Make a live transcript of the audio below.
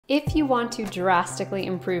If you want to drastically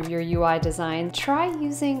improve your UI design, try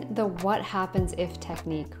using the what happens if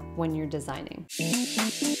technique when you're designing.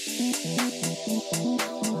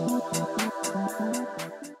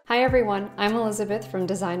 Hi everyone, I'm Elizabeth from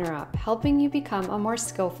DesignerUp, helping you become a more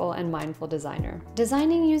skillful and mindful designer.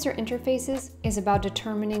 Designing user interfaces is about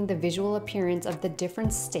determining the visual appearance of the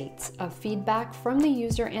different states of feedback from the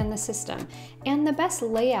user and the system, and the best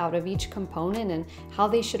layout of each component and how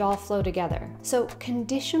they should all flow together. So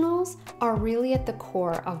conditionals are really at the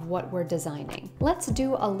core of what we're designing. Let's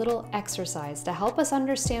do a little exercise to help us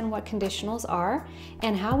understand what conditionals are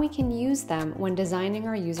and how we can use them when designing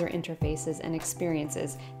our user interfaces and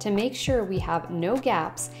experiences to make sure we have no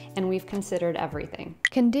gaps and we've considered everything.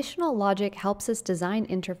 Conditional logic helps us design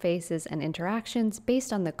interfaces and interactions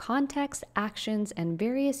based on the context, actions, and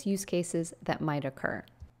various use cases that might occur.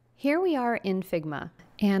 Here we are in Figma,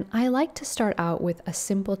 and I like to start out with a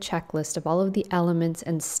simple checklist of all of the elements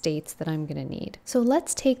and states that I'm going to need. So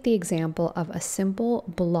let's take the example of a simple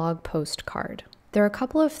blog post card. There are a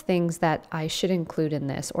couple of things that I should include in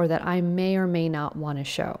this or that I may or may not want to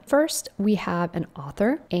show. First, we have an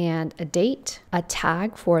author and a date, a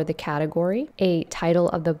tag for the category, a title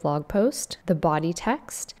of the blog post, the body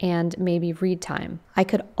text, and maybe read time. I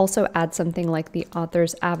could also add something like the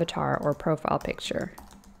author's avatar or profile picture.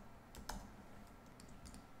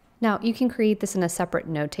 Now, you can create this in a separate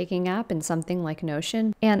note-taking app in something like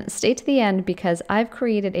Notion, and stay to the end because I've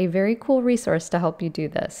created a very cool resource to help you do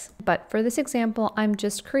this. But for this example, I'm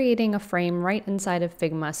just creating a frame right inside of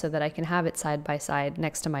Figma so that I can have it side by side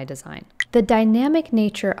next to my design. The dynamic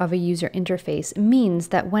nature of a user interface means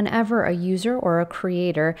that whenever a user or a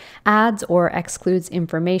creator adds or excludes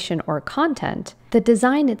information or content, the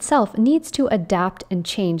design itself needs to adapt and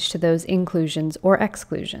change to those inclusions or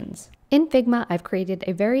exclusions. In Figma, I've created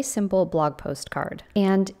a very simple blog post card,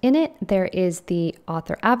 and in it there is the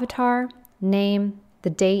author avatar, name, the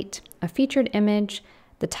date, a featured image,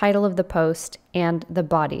 the title of the post, and the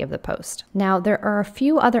body of the post. Now, there are a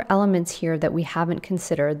few other elements here that we haven't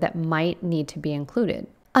considered that might need to be included.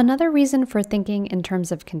 Another reason for thinking in terms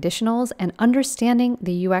of conditionals and understanding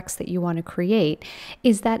the UX that you want to create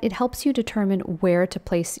is that it helps you determine where to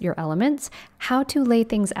place your elements, how to lay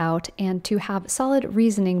things out, and to have solid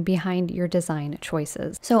reasoning behind your design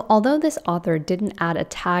choices. So although this author didn't add a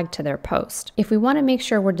tag to their post, if we want to make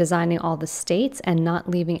sure we're designing all the states and not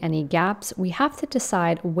leaving any gaps, we have to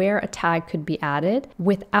decide where a tag could be added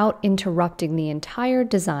without interrupting the entire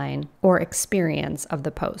design or experience of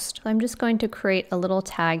the post. So I'm just going to create a little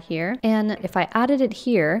tag here, and if I added it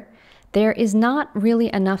here, there is not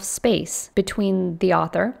really enough space between the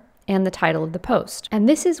author and the title of the post. And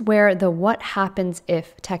this is where the what happens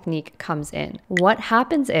if technique comes in. What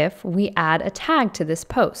happens if we add a tag to this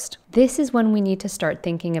post? This is when we need to start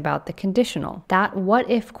thinking about the conditional. That what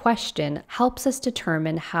if question helps us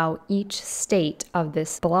determine how each state of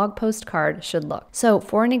this blog post card should look. So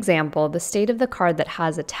for an example, the state of the card that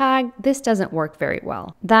has a tag, this doesn't work very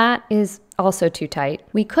well. That is also too tight.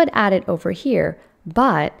 We could add it over here,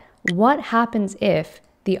 but what happens if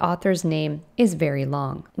the author's name is very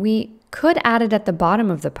long? We could add it at the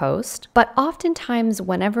bottom of the post, but oftentimes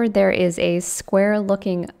whenever there is a square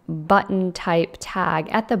looking button type tag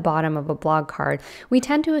at the bottom of a blog card, we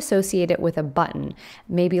tend to associate it with a button,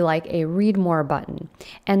 maybe like a read more button.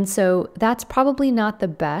 And so that's probably not the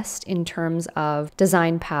best in terms of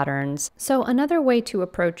design patterns. So another way to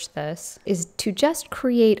approach this is to just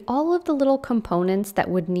create all of the little components that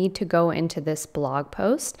would need to go into this blog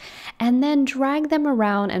post and then drag them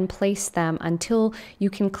around and place them until you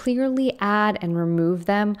can clearly add and remove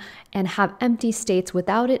them and have empty states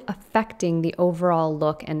without it affecting the overall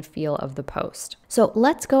look and feel of the post. So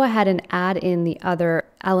let's go ahead and add in the other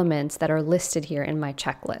elements that are listed here in my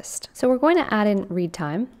checklist. So we're going to add in read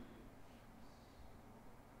time.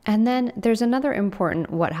 And then there's another important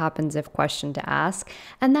what happens if question to ask,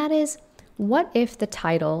 and that is, what if the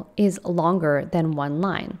title is longer than one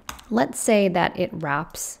line? Let's say that it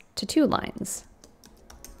wraps to 2 lines,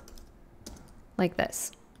 like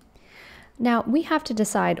this. Now, we have to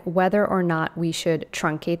decide whether or not we should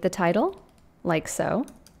truncate the title, like so,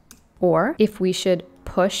 or if we should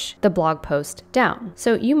push the blog post down.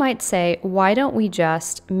 So you might say, why don't we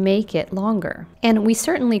just make it longer? And we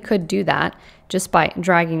certainly could do that, just by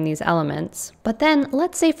dragging these elements. But then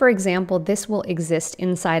let's say, for example, this will exist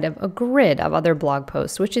inside of a grid of other blog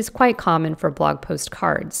posts, which is quite common for blog post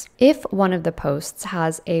cards. If one of the posts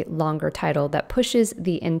has a longer title that pushes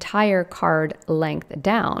the entire card length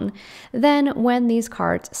down, then when these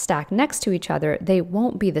cards stack next to each other, they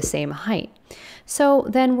won't be the same height. So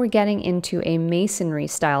then we're getting into a masonry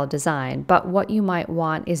style design, but what you might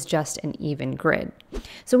want is just an even grid.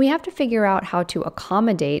 So we have to figure out how to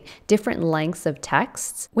accommodate different lengths of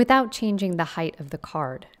texts without changing the height of the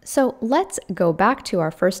card. So let's go back to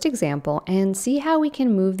our first example and see how we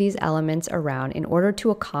can move these elements around in order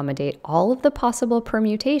to accommodate all of the possible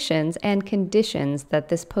permutations and conditions that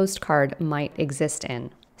this postcard might exist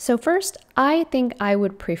in. So first, I think I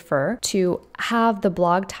would prefer to have the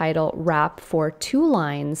blog title wrap for 2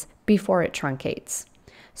 lines before it truncates.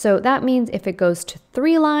 So that means if it goes to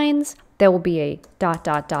 3 lines, there will be a ...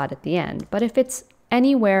 at the end. But if it's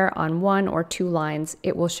anywhere on 1 or 2 lines,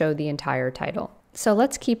 it will show the entire title. So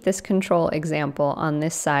let's keep this control example on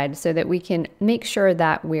this side so that we can make sure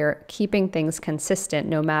that we're keeping things consistent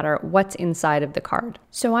no matter what's inside of the card.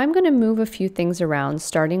 So I'm going to move a few things around,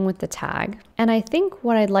 starting with the tag. And I think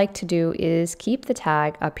what I'd like to do is keep the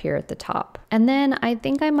tag up here at the top. And then I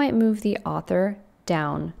think I might move the author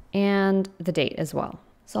down and the date as well.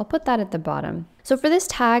 So I'll put that at the bottom. So for this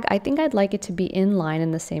tag, I think I'd like it to be in line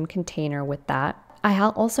in the same container with that. I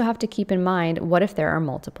also have to keep in mind, what if there are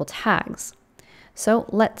multiple tags? So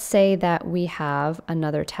let's say that we have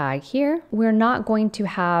another tag here. We're not going to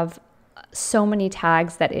have so many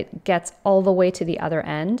tags that it gets all the way to the other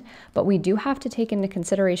end, but we do have to take into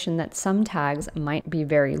consideration that some tags might be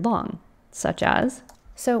very long, such as.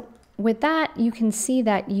 So with that, you can see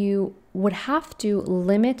that you would have to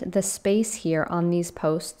limit the space here on these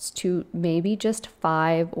posts to maybe just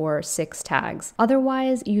 5 or 6 tags.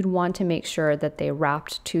 Otherwise, you'd want to make sure that they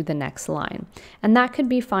wrapped to the next line. And that could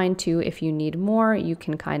be fine too. If you need more, you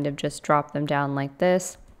can kind of just drop them down like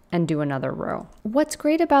this and do another row. What's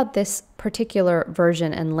great about this particular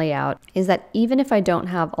version and layout is that even if I don't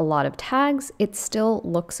have a lot of tags, it still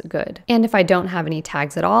looks good. And if I don't have any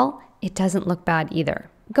tags at all, it doesn't look bad either.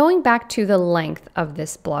 Going back to the length of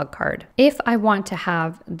this blog card, if I want to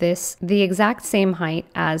have this the exact same height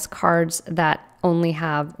as cards that only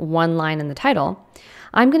have 1 line in the title,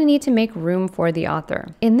 I'm going to need to make room for the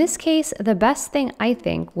author. In this case, the best thing I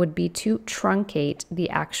think would be to truncate the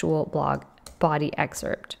actual blog body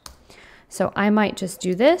excerpt. So I might just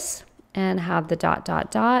do this and have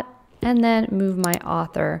the ... and then move my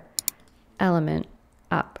author element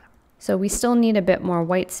up. So we still need a bit more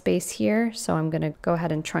white space here, so I'm going to go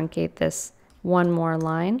ahead and truncate this 1 more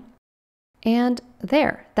line. And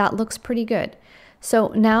there, that looks pretty good. So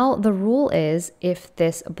now the rule is, if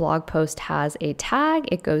this blog post has a tag,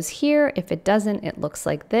 it goes here. If it doesn't, it looks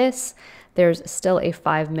like this. There's still a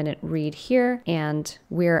 5-minute read here, and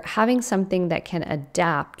we're having something that can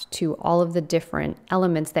adapt to all of the different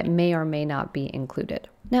elements that may or may not be included.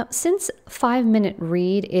 Now, since 5-minute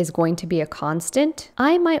read is going to be a constant,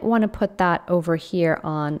 I might want to put that over here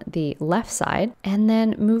on the left side and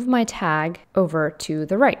then move my tag over to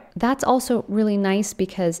the right. That's also really nice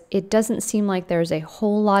because it doesn't seem like there's a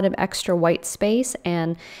whole lot of extra white space,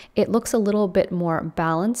 and it looks a little bit more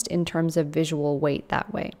balanced in terms of visual weight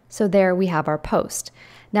that way. So there we have our post.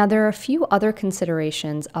 Now there are a few other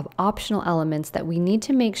considerations of optional elements that we need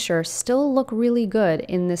to make sure still look really good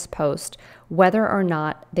in this post, whether or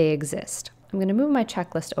not they exist. I'm going to move my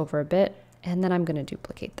checklist over a bit, and then I'm going to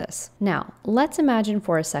duplicate this. Now, let's imagine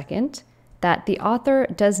for a second that the author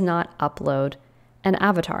does not upload an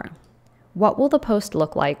avatar. What will the post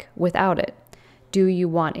look like without it? Do you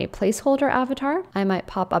want a placeholder avatar? I might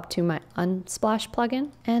pop up to my Unsplash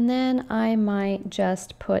plugin, and then I might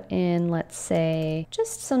just put in, let's say,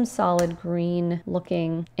 just some solid green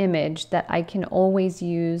looking image that I can always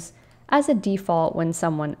use as a default when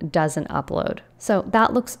someone doesn't upload. So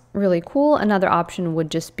that looks really cool. Another option would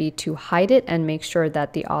just be to hide it and make sure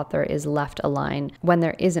that the author is left aligned when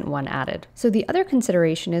there isn't one added. So the other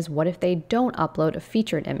consideration is, what if they don't upload a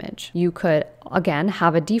featured image? You could, again,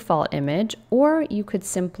 have a default image, or you could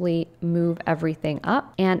simply move everything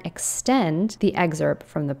up and extend the excerpt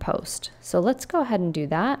from the post. So let's go ahead and do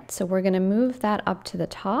that. So we're going to move that up to the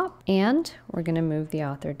top, and we're going to move the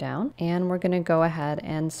author down, and we're going to go ahead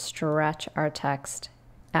and stretch our text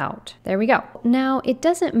out. There we go. Now, it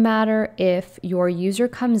doesn't matter if your user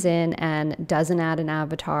comes in and doesn't add an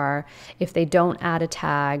avatar, if they don't add a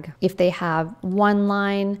tag, if they have 1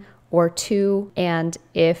 line or 2, and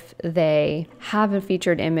if they have a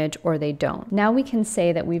featured image or they don't. Now we can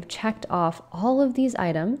say that we've checked off all of these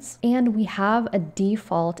items and we have a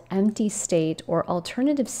default empty state or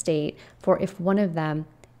alternative state for if one of them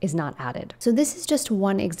is not added. So this is just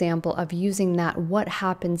one example of using that what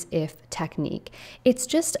happens if technique. It's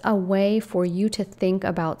just a way for you to think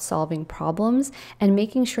about solving problems and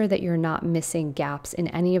making sure that you're not missing gaps in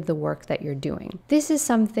any of the work that you're doing. This is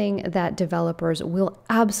something that developers will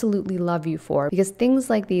absolutely love you for, because things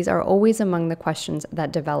like these are always among the questions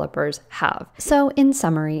that developers have. So in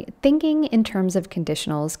summary, thinking in terms of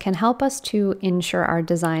conditionals can help us to ensure our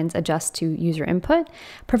designs adjust to user input,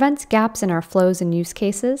 prevents gaps in our flows and use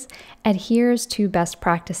cases, adheres to best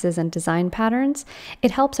practices and design patterns.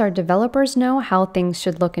 It helps our developers know how things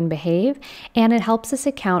should look and behave, and it helps us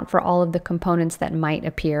account for all of the components that might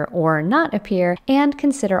appear or not appear, and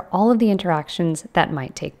consider all of the interactions that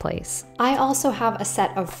might take place. I also have a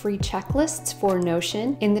set of free checklists for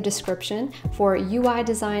Notion in the description for UI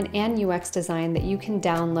design and UX design that you can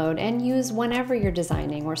download and use whenever you're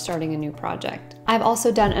designing or starting a new project. I've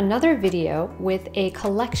also done another video with a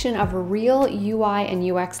collection of real UI and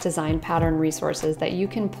UX design pattern resources that you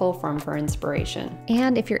can pull from for inspiration.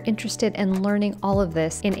 And if you're interested in learning all of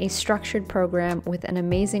this in a structured program with an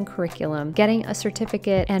amazing curriculum, getting a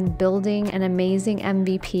certificate and building an amazing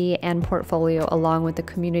MVP and portfolio along with the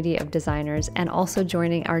community of designers, and also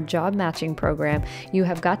joining our job matching program, you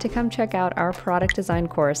have got to come check out our product design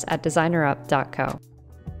course at designerup.co.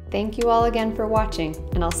 Thank you all again for watching,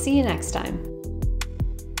 and I'll see you next time.